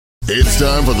It's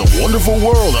time for the wonderful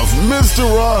world of Mr.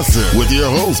 Rosser with your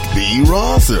host, B.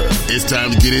 Rosser. It's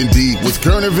time to get in deep with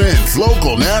current events,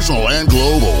 local, national, and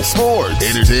global, sports,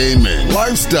 entertainment,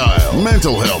 lifestyle,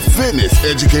 mental health, fitness,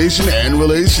 education, and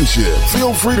relationships.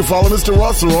 Feel free to follow Mr.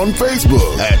 Rosser on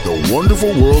Facebook at the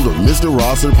Wonderful World of Mr.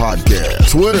 Rosser Podcast,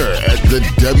 Twitter at the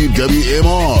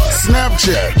WWMR,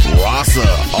 Snapchat, Rosser,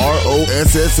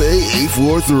 ROSSA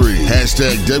 843,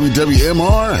 hashtag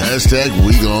WWMR, hashtag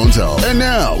We Gon' Talk. And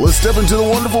now, let's step into the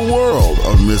wonderful world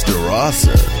of Mr.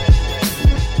 Rosser.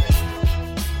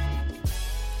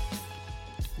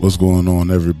 What's going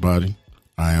on, everybody?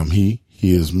 I am he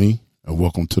is me, and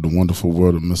welcome to the wonderful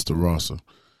world of Mr. Rosser.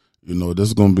 You know, this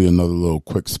is going to be another little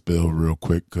quick spill real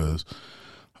quick because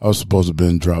I was supposed to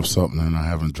been drop something and I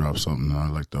haven't dropped something. And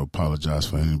I'd like to apologize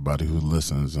for anybody who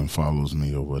listens and follows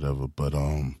me or whatever. But,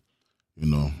 you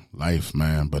know, life,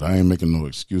 man. But I ain't making no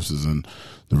excuses. And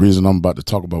the reason I'm about to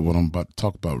talk about what I'm about to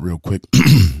talk about real quick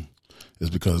is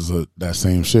because of that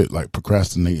same shit, like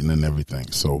procrastinating and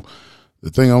everything. So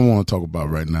the thing I want to talk about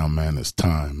right now, man, is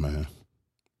time, man.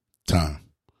 Time.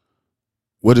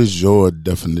 What is your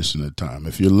definition of time?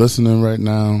 If you're listening right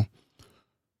now,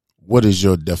 what is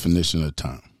your definition of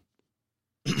time?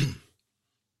 And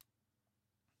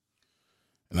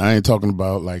I ain't talking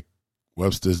about like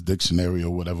Webster's dictionary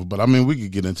or whatever, but I mean, we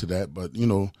could get into that, but you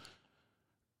know,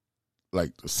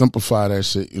 like simplify that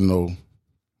shit, you know,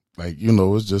 like, you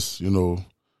know, it's just, you know,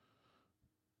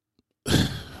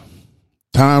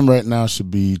 time right now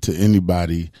should be to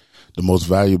anybody the most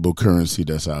valuable currency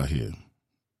that's out here.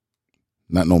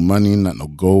 Not no money, not no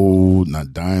gold,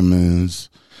 not diamonds,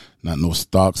 not no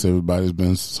stocks everybody's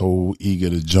been so eager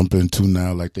to jump into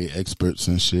now like they experts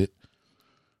and shit.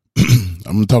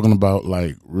 I'm talking about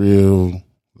like real,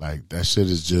 like that shit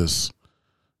is just,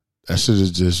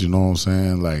 you know what I'm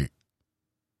saying? Like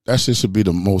that shit should be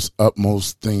the most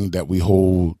utmost thing that we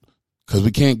hold because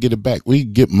we can't get it back. We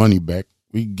get money back.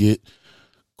 We get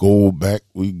gold back.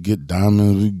 We get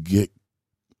diamonds. We get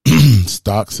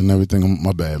stocks and everything.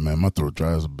 My bad, man. My throat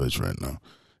dry as a bitch right now.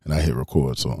 And I hit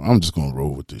record, so I'm just gonna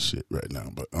roll with this shit right now.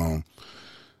 But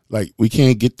like we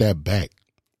can't get that back.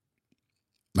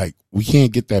 Like we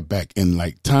can't get that back. And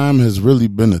like time has really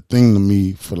been a thing to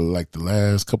me for the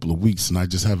last couple of weeks, and I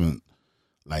just haven't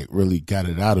like really got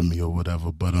it out of me or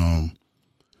whatever. But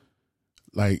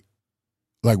like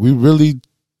we really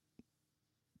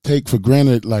take for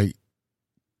granted like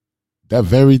that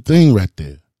very thing right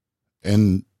there.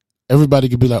 And everybody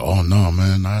could be like, oh no,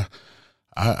 man, I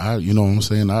you know what I'm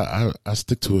saying? I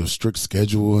stick to a strict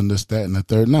schedule and this, that, and the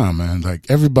third. Nah, man, like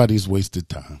everybody's wasted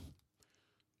time.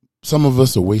 Some of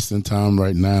us are wasting time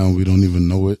right now and we don't even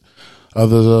know it.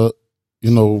 Others are, you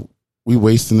know, we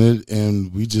wasting it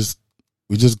and we just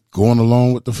going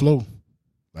along with the flow.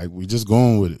 Like we just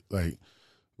going with it. Like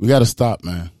we got to stop,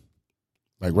 man.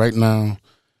 Like right now,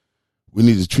 we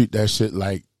need to treat that shit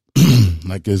like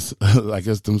like it's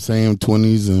them same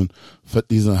 20s and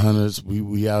 50s and 100s.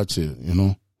 We out here, you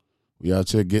know. We out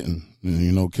here getting,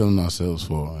 you know, killing ourselves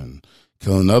for and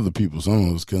killing other people. Some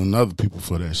of us killing other people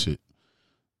for that shit.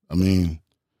 I mean,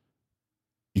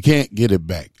 you can't get it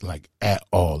back, like, at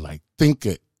all. Like, think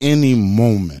of any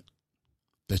moment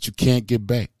that you can't get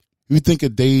back. You think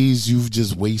of days you've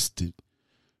just wasted.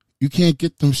 You can't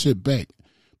get them shit back.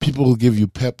 People will give you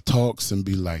pep talks and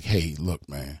be like, hey, look,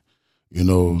 man, you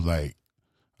know, like,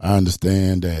 I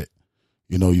understand that,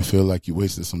 you know, you feel like you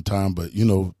wasted some time, but, you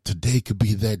know, today could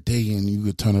be that day and you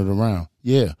could turn it around.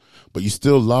 Yeah, but you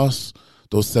still lost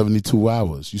those 72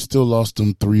 hours. You still lost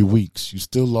them 3 weeks. You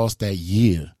still lost that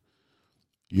year.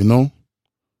 You know?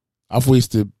 I've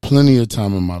wasted plenty of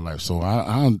time in my life, so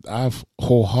I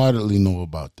wholeheartedly know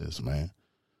about this, man.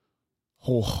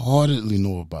 Wholeheartedly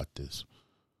know about this.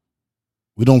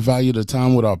 We don't value the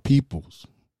time with our peoples.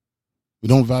 We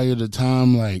don't value the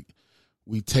time like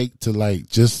we take to like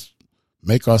just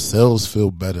make ourselves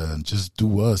feel better and just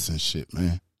do us and shit,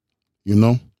 man. You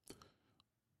know?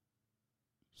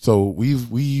 So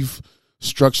we've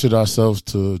structured ourselves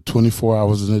to 24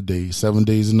 hours in a day, 7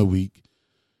 days in a week,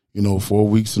 you know, 4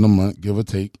 weeks in a month, give or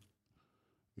take,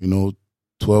 you know,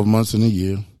 12 months in a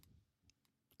year.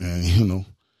 And, you know,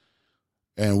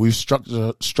 and we've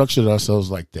structured ourselves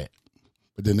like that.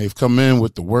 But then they've come in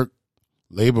with the work,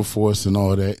 labor force and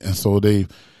all that. And so they've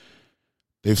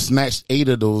snatched 8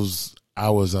 of those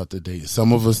hours out the day.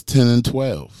 Some of us 10 and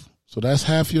 12. So that's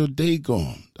half your day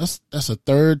gone. That's a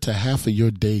third to half of your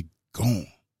day gone.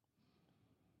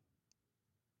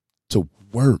 To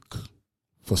work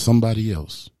for somebody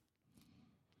else.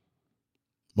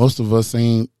 Most of us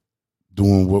ain't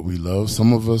doing what we love.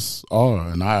 Some of us are.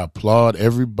 And I applaud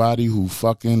everybody who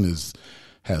fucking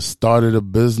has started a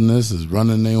business, is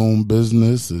running their own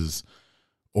business,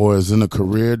 or is in a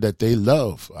career that they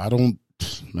love. I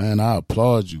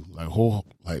applaud you.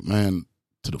 Man,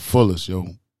 to the fullest, yo.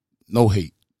 No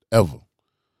hate, ever.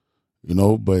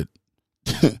 But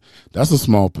that's a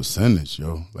small percentage,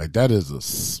 yo. Like, that is a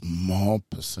small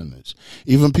percentage.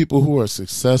 Even people who are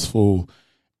successful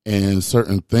in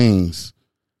certain things,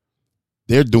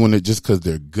 they're doing it just because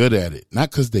they're good at it.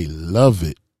 Not because they love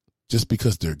it, just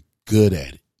because they're good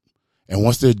at it. And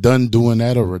once they're done doing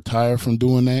that or retire from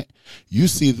doing that, you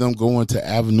see them go into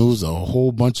avenues of a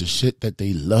whole bunch of shit that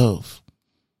they love.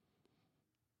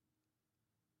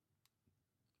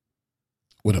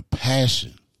 With a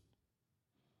passion.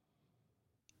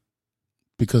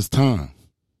 Because time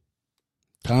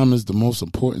is the most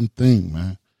important thing,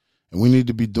 man. And we need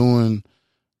to be doing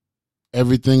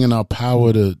everything in our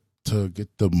power to get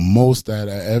the most out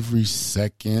of every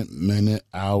second, minute,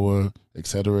 hour, et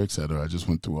cetera, et cetera. I just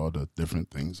went through all the different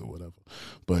things or whatever.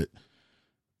 But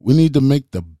we need to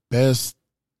make the best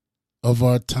of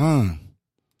our time.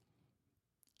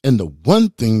 And the one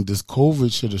thing this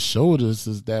COVID should have showed us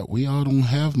is that we all don't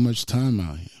have much time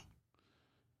out here.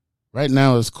 Right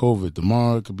now it's COVID.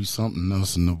 Tomorrow it could be something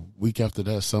else. And the week after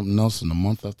that, something else. And the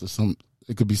month after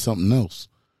it could be something else.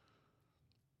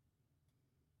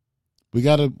 We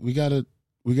gotta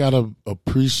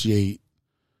appreciate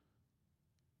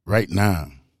right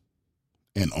now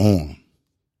and on.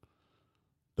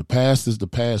 The past is the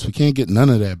past. We can't get none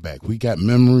of that back. We got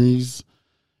memories,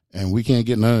 and we can't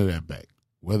get none of that back,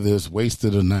 whether it's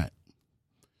wasted or not.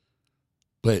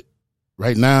 But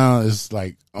right now, it's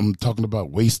like I'm talking about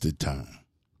wasted time.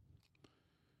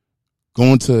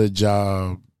 Going to a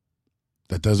job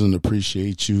that doesn't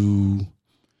appreciate you,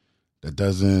 that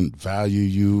doesn't value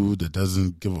you, that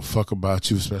doesn't give a fuck about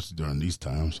you, especially during these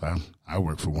times. I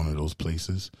work for one of those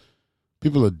places.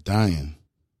 People are dying.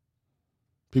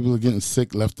 People are getting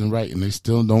sick left and right, and they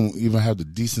still don't even have the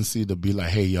decency to be like,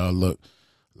 hey, y'all, look,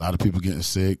 a lot of people getting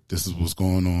sick. This is what's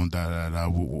going on,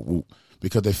 woo, woo, woo.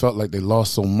 Because they felt like they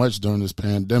lost so much during this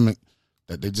pandemic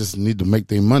that they just need to make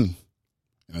their money.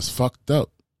 And it's fucked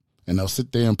up. And they'll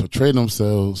sit there and portray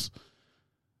themselves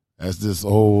as this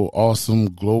old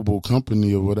awesome global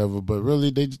company or whatever, but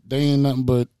really they ain't nothing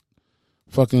but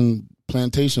fucking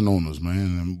plantation owners,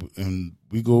 man. And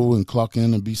we go and clock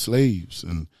in and be slaves,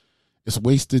 and it's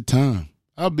wasted time.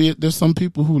 Albeit there's some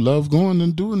people who love going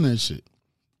and doing that shit.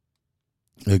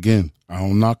 Again, I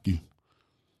don't knock you,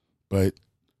 but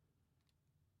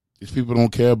these people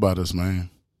don't care about us, man.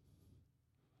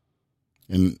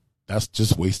 And that's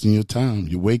just wasting your time.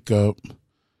 You wake up.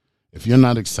 If you're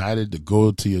not excited to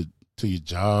go to your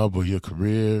job or your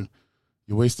career,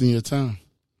 you're wasting your time.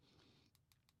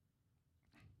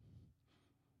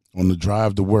 On the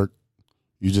drive to work,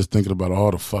 you're just thinking about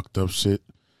all the fucked up shit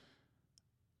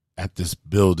at this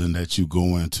building that you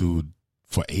go into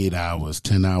for 8 hours,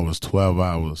 10 hours, 12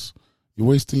 hours. You're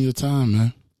wasting your time,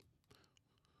 man.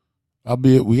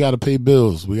 Albeit we got to pay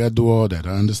bills. We got to do all that.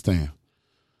 I understand.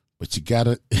 But you got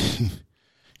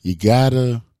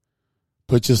to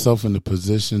put yourself in the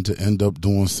position to end up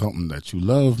doing something that you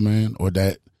love, man, or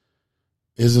that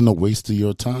isn't a waste of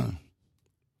your time.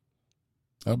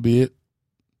 Albeit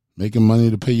making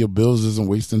money to pay your bills isn't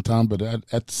wasting time, but at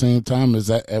the same time, is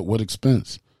that at what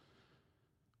expense?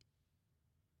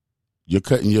 You're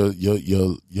cutting your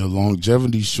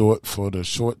longevity short for the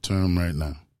short term right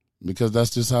now, because that's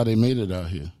just how they made it out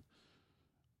here.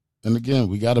 And again,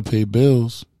 we got to pay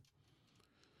bills,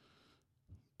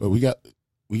 but we got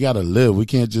to live. We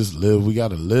can't just live. We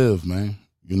got to live, man.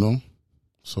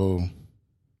 So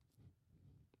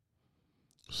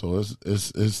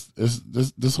it's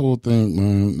this whole thing,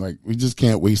 man. Like, we just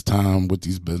can't waste time with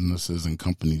these businesses and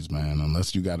companies, man,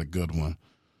 unless you got a good one.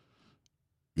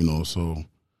 So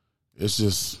it's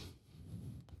just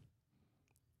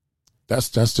that's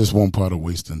just one part of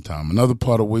wasting time. Another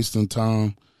part of wasting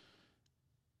time,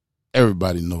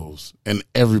 everybody knows and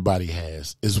everybody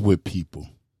has, is with people.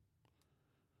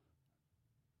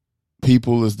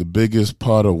 People is the biggest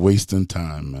part of wasting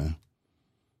time, man.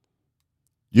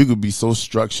 You could be so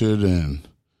structured and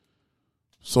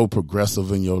so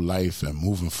progressive in your life and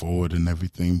moving forward and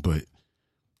everything, but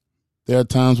there are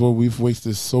times where we've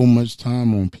wasted so much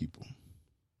time on people.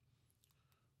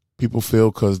 People feel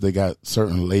because they got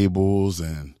certain labels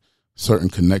and certain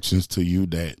connections to you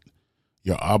that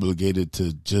you're obligated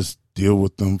to just deal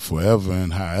with them forever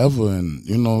and however, and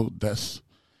that's...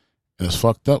 And it's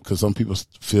fucked up because some people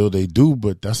feel they do,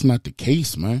 but that's not the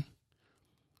case, man.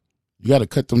 You got to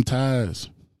cut them ties.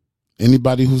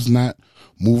 Anybody who's not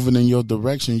moving in your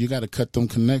direction, you got to cut them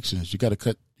connections. You got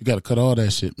to cut all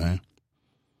that shit, man.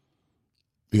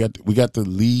 We got to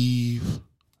leave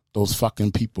those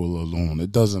fucking people alone.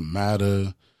 It doesn't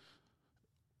matter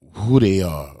who they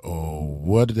are or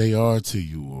what they are to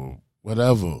you or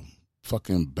whatever.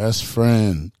 Fucking best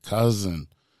friend, cousin,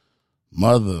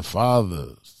 mother, father,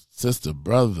 sister,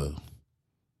 brother,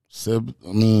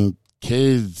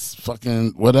 kids,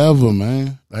 fucking whatever,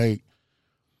 man. Like,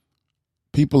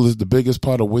 people is the biggest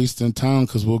part of wasting time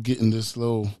because we'll get in this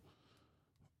little,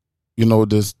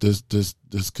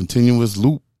 this continuous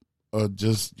loop of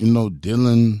just,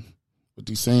 dealing with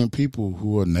these same people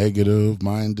who are negative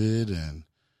minded and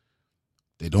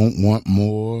they don't want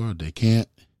more. They can't.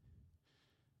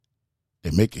 They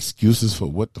make excuses for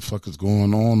what the fuck is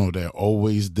going on, or they're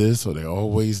always this or they're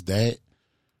always that.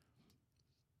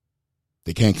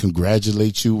 They can't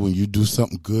congratulate you when you do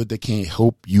something good. They can't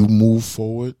help you move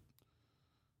forward.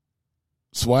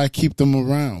 So why keep them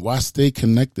around? Why stay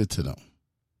connected to them?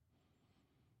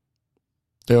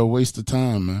 They're a waste of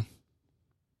time, man.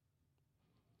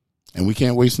 And we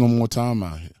can't waste no more time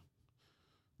out here.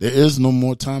 There is no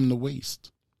more time to waste.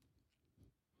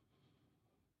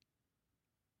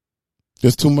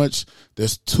 There's too much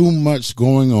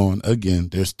going on. Again,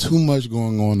 there's too much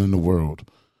going on in the world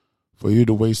for you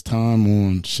to waste time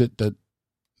on shit that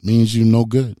means you no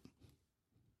good.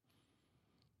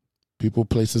 People,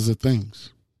 places, or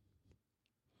things.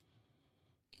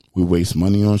 We waste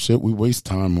money on shit. We waste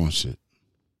time on shit.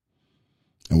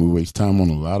 And we waste time on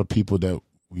a lot of people that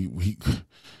we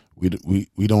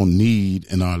don't need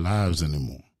in our lives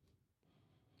anymore.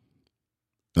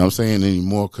 And I'm saying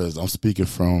anymore because I'm speaking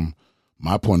from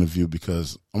my point of view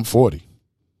because I'm 40.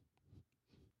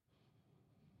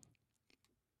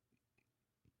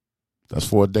 That's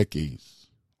 4 decades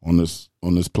on this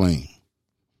plane.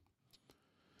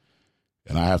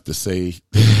 And I have to say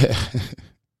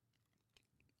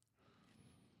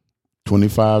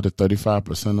 25 to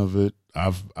 35% of it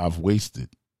I've wasted.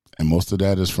 And most of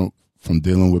that is from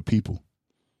dealing with people.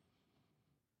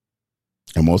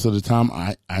 And most of the time,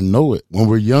 I know it. When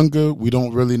we're younger, we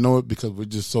don't really know it because we're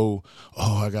just so,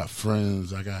 I got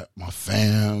friends, I got my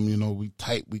fam, we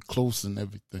tight, we close and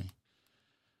everything.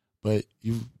 But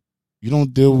you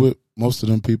don't deal with most of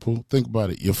them people. Think about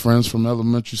it. Your friends from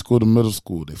elementary school to middle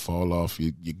school, they fall off.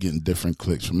 You're getting different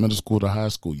cliques. From middle school to high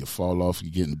school, you fall off.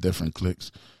 You're getting different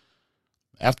cliques.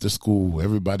 After school,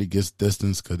 everybody gets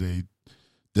distant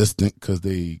because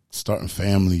they starting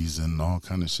families and all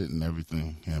kind of shit and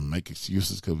everything and make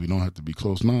excuses because we don't have to be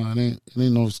close. No, it ain't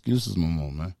no excuses no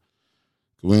more, man.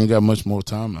 We ain't got much more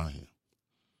time out here.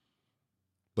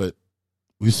 But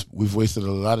we've wasted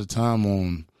a lot of time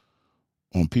on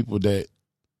people that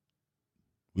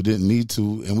we didn't need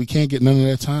to, and we can't get none of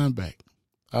that time back.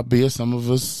 Albeit some of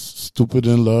us stupid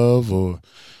in love, or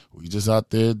we just out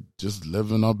there just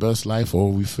living our best life,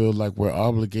 or we feel like we're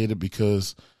obligated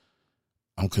because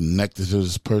I'm connected to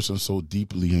this person so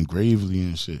deeply and gravely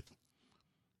and shit.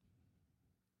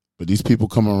 But these people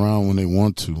come around when they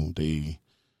want to. They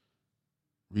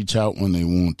reach out when they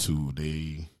want to.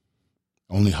 They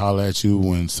only holler at you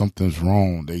when something's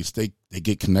wrong. They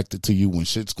get connected to you when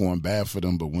shit's going bad for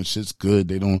them, but when shit's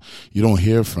good, you don't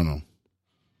hear from them.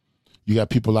 You got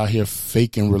people out here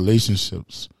faking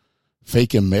relationships,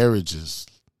 faking marriages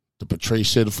to portray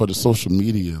shit for the social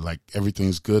media like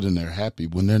everything's good and they're happy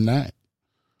when they're not.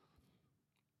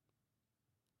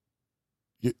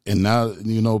 And now,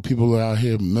 people are out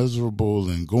here miserable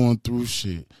and going through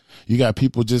shit. You got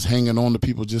people just hanging on to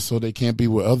people just so they can't be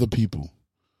with other people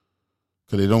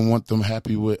because they don't want them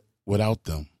happy without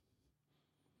them.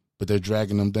 But they're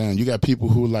dragging them down. You got people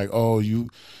who are like, oh, you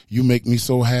make me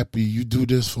so happy. You do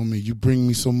this for me. You bring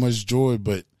me so much joy.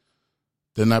 But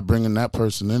they're not bringing that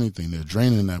person anything. They're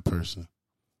draining that person.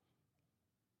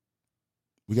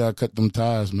 We got to cut them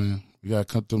ties, man. We got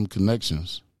to cut them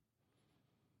connections.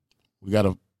 We got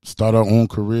to start our own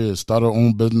careers, start our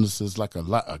own businesses like a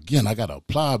lot. Again, I got to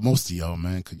applaud most of y'all,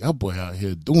 man, because y'all boy out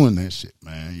here doing that shit,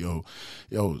 man. Yo,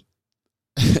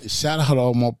 shout out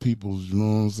all my people, you know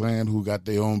what I'm saying, who got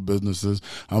their own businesses.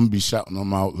 I'm going to be shouting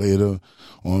them out later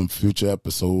on future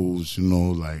episodes,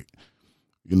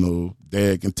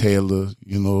 Derek and Taylor,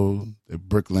 they're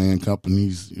bricklaying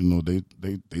companies,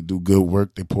 they do good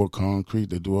work. They pour concrete.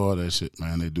 They do all that shit,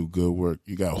 man. They do good work.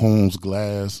 You got Holmes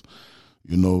Glass.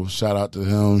 Shout out to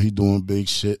him. He doing big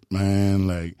shit, man.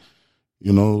 There's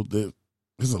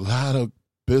a lot of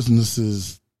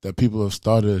businesses that people have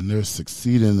started and they're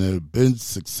succeeding. They've been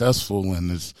successful,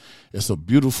 and it's a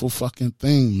beautiful fucking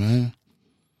thing, man.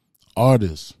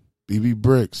 Artists, BB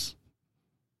Bricks.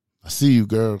 I see you,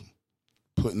 girl.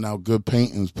 Putting out good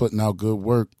paintings, putting out good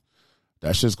work.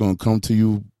 That shit's gonna come to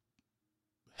you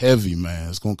heavy, man.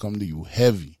 It's gonna come to you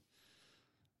heavy.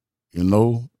 you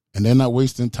know, and they're not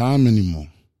wasting time anymore.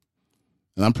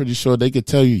 And I'm pretty sure they could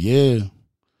tell you, yeah,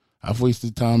 I've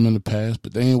wasted time in the past,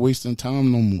 but they ain't wasting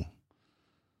time no more.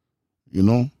 You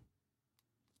know?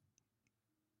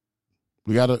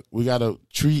 We gotta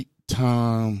treat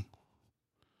time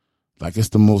like it's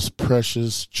the most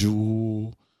precious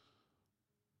jewel,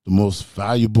 the most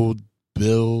valuable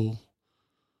bill,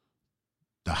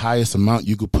 the highest amount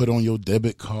you could put on your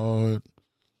debit card,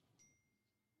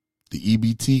 the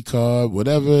EBT card,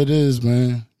 whatever it is,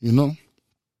 man, you know?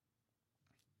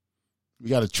 We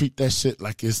got to treat that shit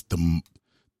like it's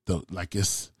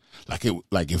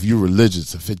like if you're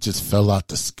religious, if it just fell out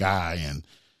the sky and,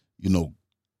 you know,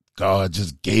 God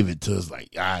just gave it to us, like,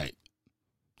 all right,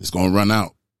 it's going to run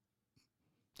out.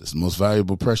 It's the most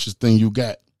valuable, precious thing you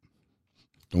got.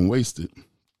 Don't waste it.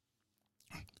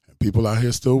 And people out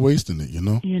here still wasting it, you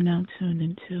know? You're now tuned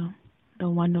into the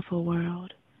wonderful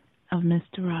world of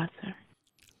Mr. Rosser.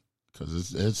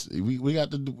 Because we got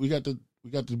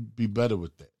to be better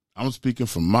with that. I'm speaking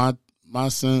from my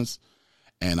sense,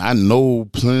 and I know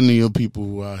plenty of people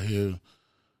who out here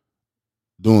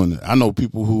doing it. I know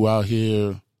people who out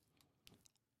here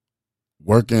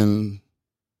working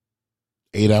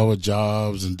 8-hour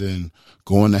jobs and then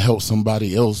going to help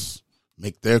somebody else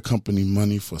make their company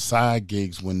money for side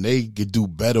gigs when they could do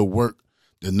better work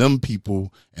than them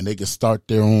people and they could start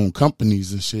their own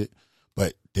companies and shit,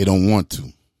 but they don't want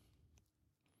to.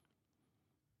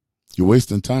 You're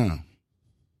wasting time.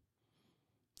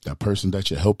 That person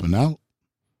that you're helping out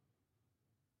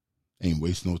ain't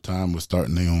wasting no time with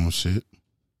starting their own shit.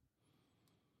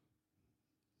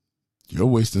 You're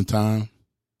wasting time.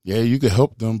 Yeah, you can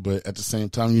help them, but at the same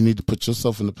time, you need to put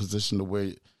yourself in a position to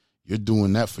where you're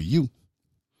doing that for you.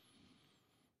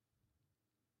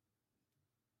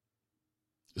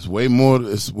 It's way more.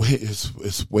 It's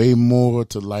way more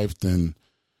to life than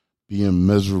being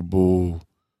miserable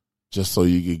just so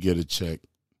you could get a check,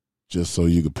 just so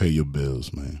you could pay your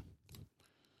bills, man.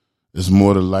 It's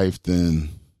more to life than,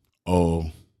 oh,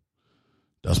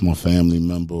 that's my family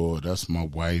member, or that's my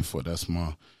wife, or that's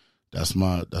my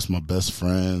best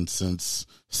friend since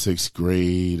 6th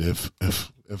grade. If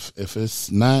it's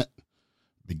not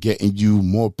getting you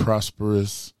more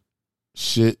prosperous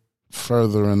shit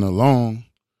further and along,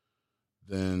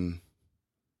 then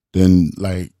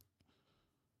like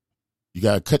you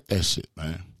gotta cut that shit,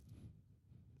 man.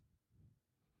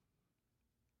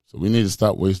 So we need to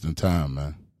stop wasting time,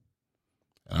 man.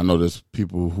 And I know there's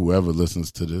people, whoever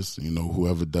listens to this, you know,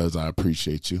 whoever does, I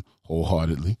appreciate you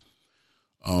wholeheartedly.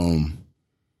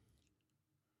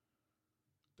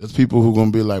 There's people who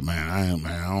gonna be like, I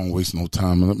don't waste no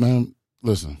time. Man,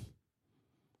 listen,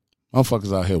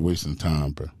 motherfuckers out here wasting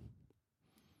time, bro.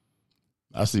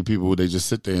 I see people who they just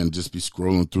sit there and just be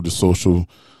scrolling through the social.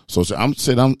 I'm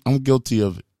guilty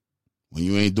of it. When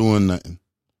you ain't doing nothing,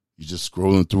 you just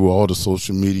scrolling through all the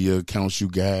social media accounts you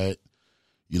got.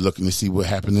 You're looking to see what's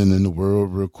happening in the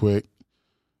world real quick.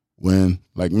 When,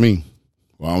 like me,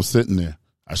 while I'm sitting there,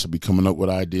 I should be coming up with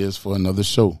ideas for another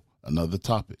show, another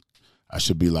topic. I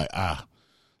should be like, I'm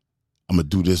going to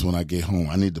do this when I get home.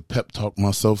 I need to pep talk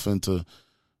myself into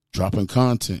dropping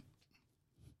content.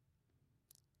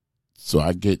 So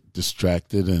I get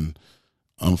distracted and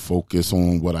unfocused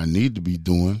on what I need to be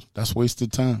doing. That's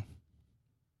wasted time.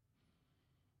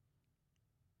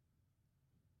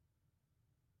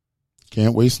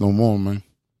 Can't waste no more, man.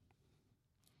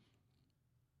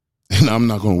 And I'm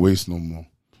not going to waste no more.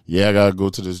 Yeah, I got to go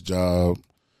to this job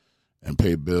and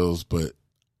pay bills, but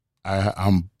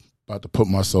I'm about to put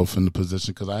myself in the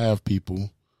position because I have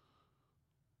people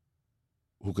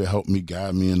who can help me,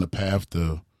 guide me in the path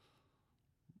to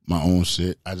my own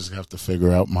shit. I just have to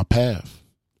figure out my path.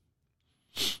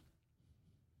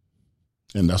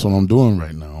 And that's what I'm doing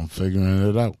right now. I'm figuring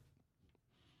it out.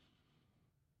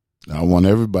 I want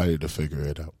everybody to figure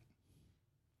it out.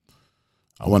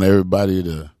 I want everybody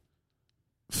to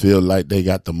feel like they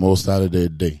got the most out of their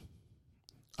day.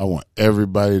 I want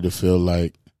everybody to feel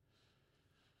like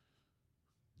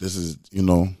this is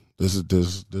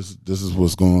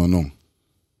what's going on.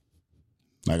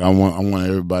 Like I want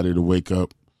everybody to wake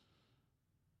up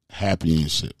happy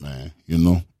and shit, man. You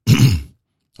know?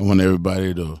 I want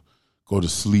everybody to go to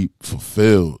sleep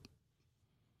fulfilled.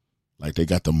 Like they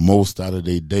got the most out of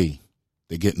their day.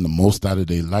 They're getting the most out of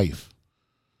their life.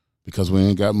 Because we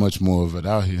ain't got much more of it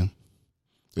out here.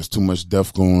 There's too much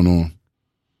death going on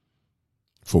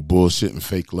for bullshit and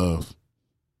fake love.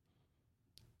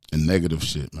 And negative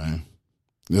shit, man.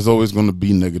 There's always going to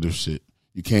be negative shit.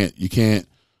 You can't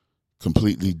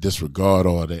completely disregard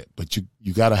all that. But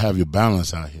you got to have your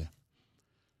balance out here.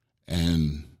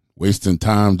 And wasting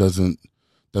time doesn't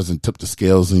doesn't tip the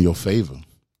scales in your favor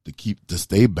to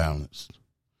stay balanced.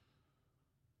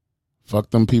 Fuck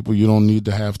them people you don't need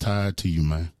to have tied to you,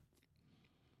 man.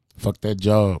 Fuck that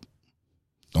job.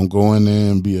 Don't go in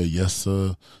there and be a yes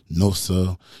sir, no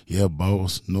sir, yeah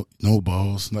boss, no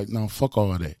boss. Like, no, fuck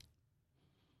all that.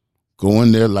 Go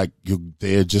in there like you're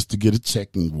there just to get a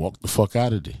check and walk the fuck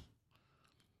out of there.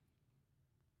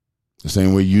 The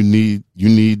same way you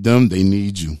need them, they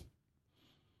need you.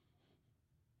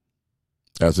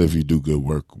 That's if you do good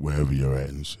work wherever you're at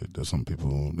and shit. There's some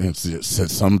people,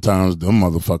 sometimes them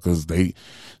motherfuckers,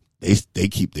 they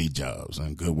keep their jobs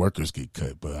and good workers get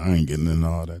cut, but I ain't getting into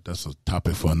all that. That's a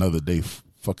topic for another day,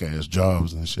 fuck ass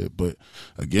jobs and shit. But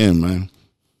again, man,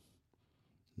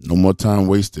 no more time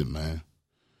wasted, man.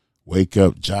 Wake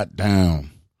up, jot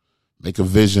down, make a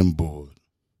vision board.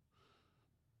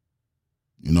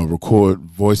 You know, record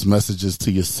voice messages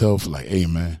to yourself like, hey,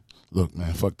 man, look,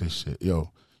 man, fuck this shit. Yo,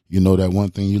 you know that one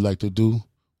thing you like to do?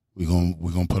 We're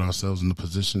gonna put ourselves in the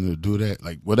position to do that.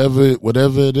 Like, whatever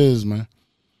it is, man,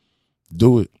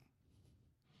 do it.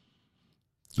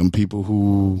 Some people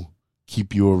who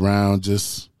keep you around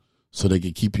just so they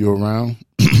can keep you around,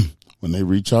 when they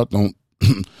reach out, don't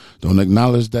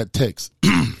acknowledge that text.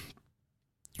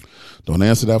 Don't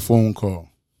answer that phone call.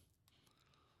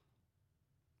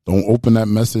 Don't open that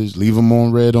message. Leave them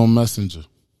on red on Messenger.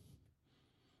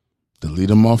 Delete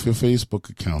them off your Facebook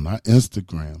account, not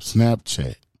Instagram,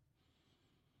 Snapchat.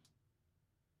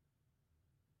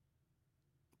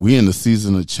 We in the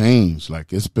season of change.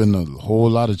 Like, it's been a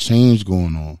whole lot of change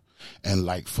going on. And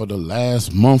like for the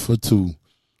last month or two,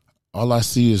 all I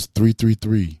see is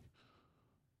 333,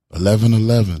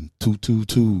 1111,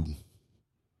 222,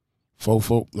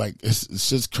 44. Like, it's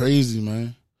just crazy,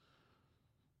 man.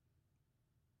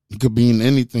 It could mean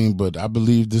anything, but I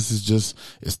believe this is just,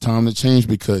 it's time to change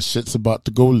because shit's about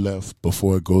to go left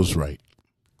before it goes right.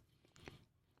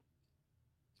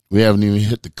 We haven't even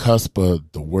hit the cusp of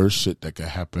the worst shit that could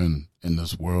happen in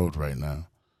this world right now.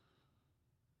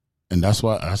 And that's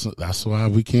why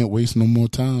we can't waste no more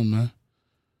time, man.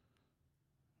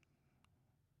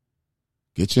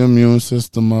 Get your immune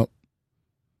system up.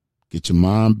 Get your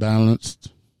mind balanced.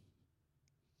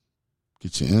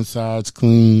 Get your insides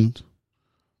cleaned.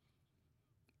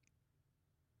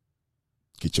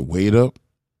 Get your weight up,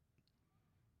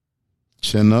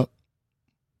 chin up,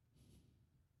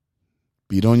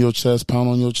 beat on your chest, pound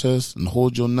on your chest, and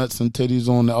hold your nuts and titties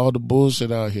on all the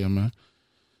bullshit out here, man.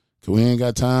 Because we ain't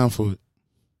got time for it.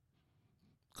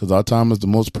 Because our time is the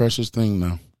most precious thing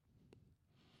now.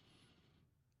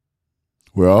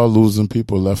 We're all losing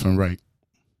people left and right.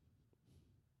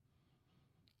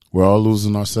 We're all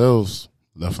losing ourselves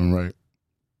left and right.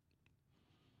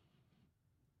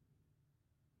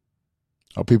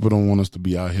 Our people don't want us to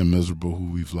be out here miserable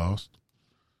who we've lost.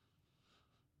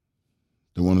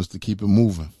 They want us to keep it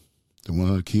moving. They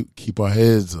want us to keep our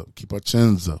heads up, keep our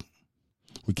chins up.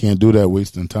 We can't do that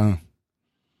wasting time.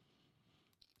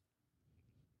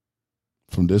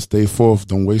 From this day forth,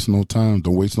 don't waste no time.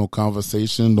 Don't waste no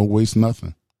conversation. Don't waste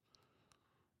nothing.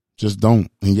 Just don't.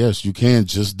 And yes, you can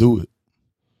just do it.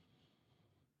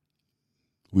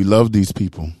 We love these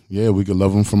people. Yeah, we can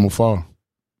love them from afar.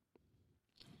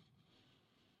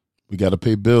 We got to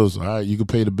pay bills. All right, you can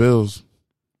pay the bills,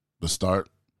 but start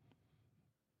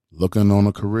looking on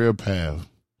a career path.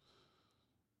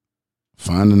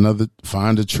 Find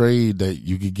a trade that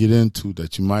you could get into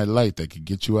that you might like, that could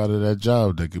get you out of that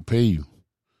job, that could pay you.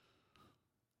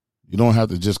 You don't have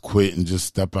to just quit and just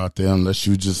step out there unless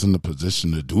you're just in the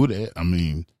position to do that. I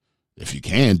mean, if you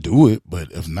can, do it,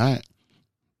 but if not,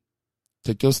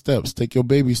 take your steps, take your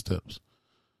baby steps.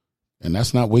 And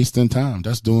that's not wasting time.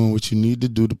 That's doing what you need to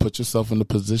do to put yourself in the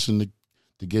position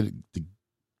to get it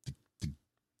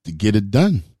to get it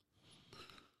done.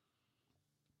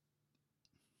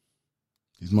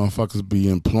 These motherfuckers be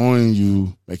employing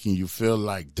you, making you feel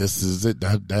like this is it.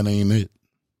 That ain't it.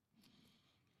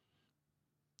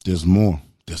 There's more.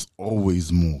 There's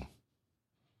always more.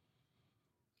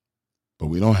 But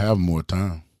we don't have more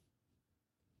time.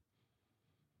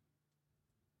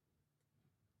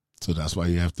 So that's why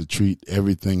you have to treat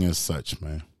everything as such,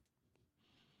 man.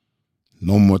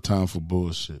 No more time for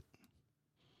bullshit.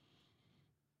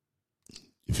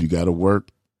 If you got to work,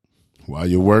 while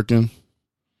you're working,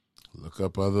 look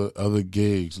up other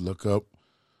gigs. Look up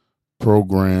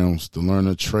programs to learn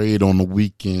a trade on the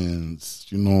weekends.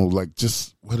 You know, like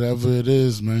just whatever it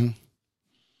is, man.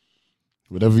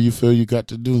 Whatever you feel you got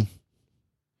to do.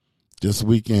 This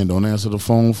weekend, don't answer the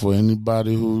phone for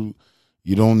anybody who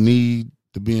you don't need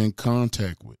to be in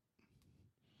contact with.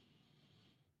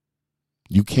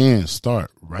 You can start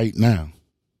right now.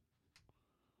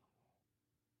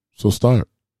 So start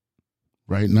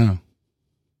right now.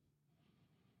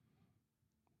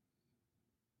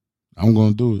 I'm going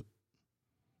to do it.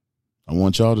 I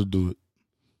want y'all to do it.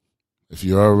 If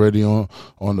you're already on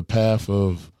the path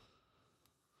of,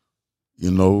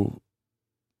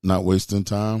 not wasting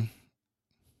time,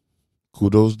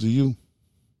 kudos to you.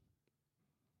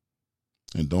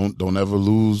 And don't ever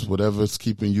lose whatever's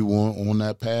keeping you on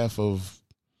that path of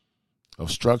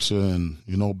structure and,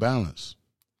 balance.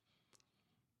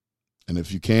 And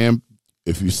if you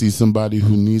see somebody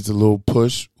who needs a little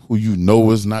push, who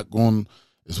is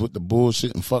with the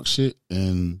bullshit and fuck shit,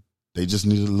 and they just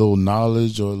need a little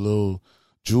knowledge or a little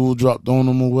jewel dropped on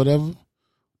them or whatever,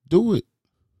 do it.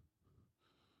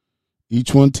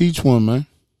 Each one teach one, man.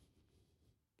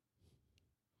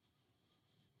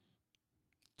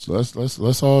 So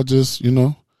let's all just,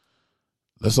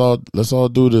 let's all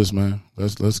do this, man.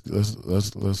 Let's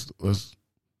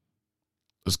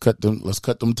cut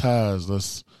them ties.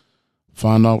 Let's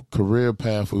find out career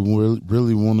path we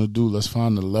really want to do. Let's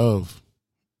find the love,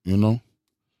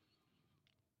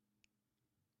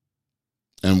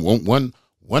 And one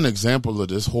example of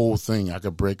this whole thing I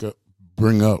could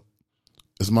bring up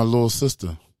is my little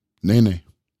sister, Nene.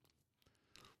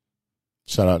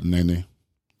 Shout out to Nene,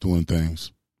 doing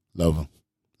things. Love her.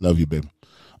 Love you, baby.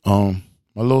 My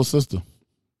little sister.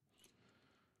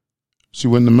 She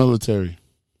went in the military.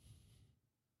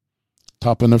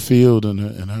 Top in her field and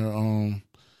her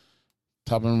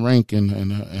top in rank in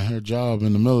her job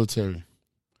in the military.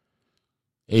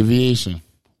 Aviation.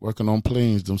 Working on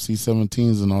planes, them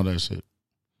C-17s and all that shit.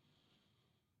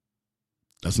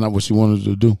 That's not what she wanted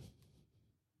to do.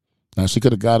 Now, she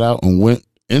could have got out and went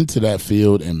into that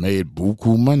field and made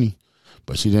buku money,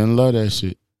 but she didn't love that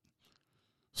shit.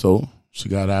 So she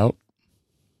got out,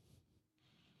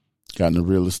 got into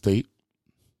real estate.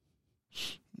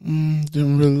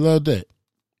 Didn't really love that,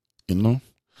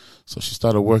 So she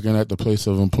started working at the place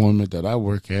of employment that I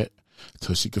work at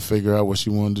until she could figure out what she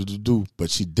wanted to do.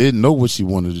 But she didn't know what she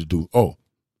wanted to do. Oh,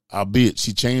 albeit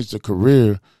she changed her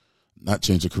career. Not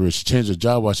changed her career. She changed her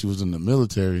job while she was in the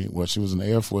military, while she was in the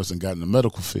Air Force and got in the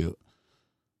medical field.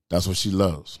 That's what she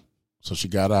loves. So she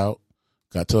got out,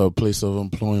 got to a place of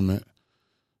employment,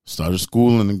 started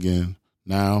schooling again.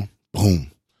 Now,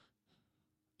 boom.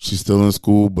 She's still in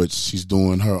school, but she's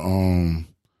doing her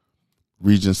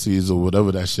regencies or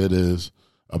whatever that shit is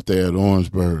up there at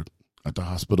Orangeburg, at the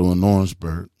hospital in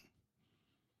Orangeburg.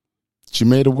 She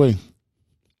made a way.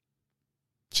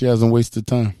 She hasn't wasted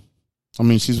time. I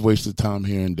mean, she's wasted time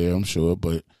here and there, I'm sure,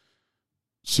 but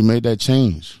she made that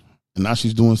change. And now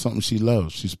she's doing something she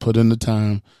loves. She's put in the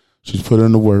time, she's put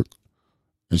in the work,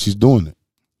 and she's doing it.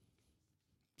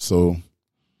 So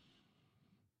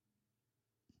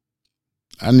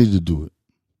I need to do it.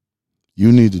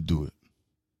 You need to do it.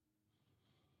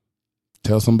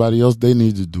 Tell somebody else they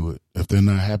need to do it if they're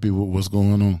not happy with what's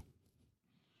going on.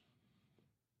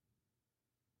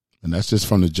 And that's just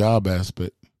from the job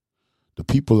aspect. The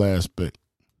people aspect.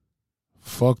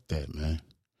 Fuck that, man.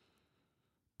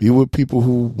 Be with people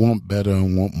who want better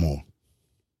and want more.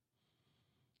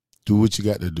 Do what you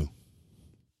got to do.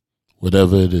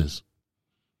 Whatever it is.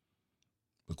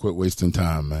 But quit wasting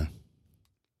time, man.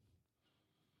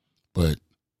 But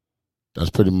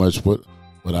that's pretty much what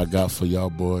I got for y'all,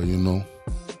 boy,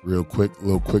 Real quick,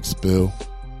 little quick spill.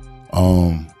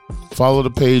 Follow the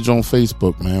page on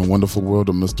Facebook, man. Wonderful World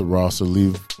of Mr. Rosser.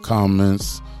 Leave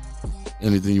comments,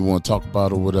 anything you want to talk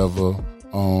about or whatever.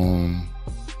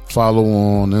 Follow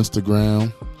on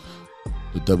Instagram,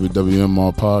 the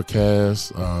WWMR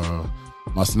podcast.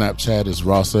 My Snapchat is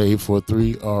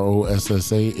Rossa843,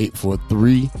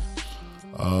 ROSSA843.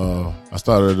 I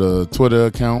started a Twitter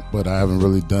account, but I haven't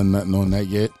really done nothing on that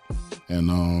yet. And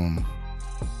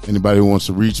anybody who wants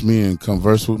to reach me and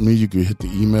converse with me, you can hit the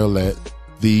email at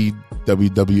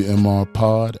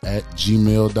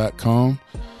thewwmrpod@gmail.com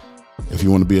if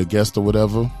you want to be a guest or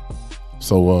whatever.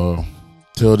 So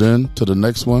till then, to the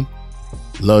next one.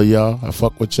 Love y'all. I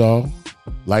fuck with y'all.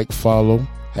 Like, follow.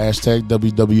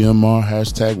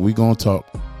 #WWMR. #We Gon' Talk.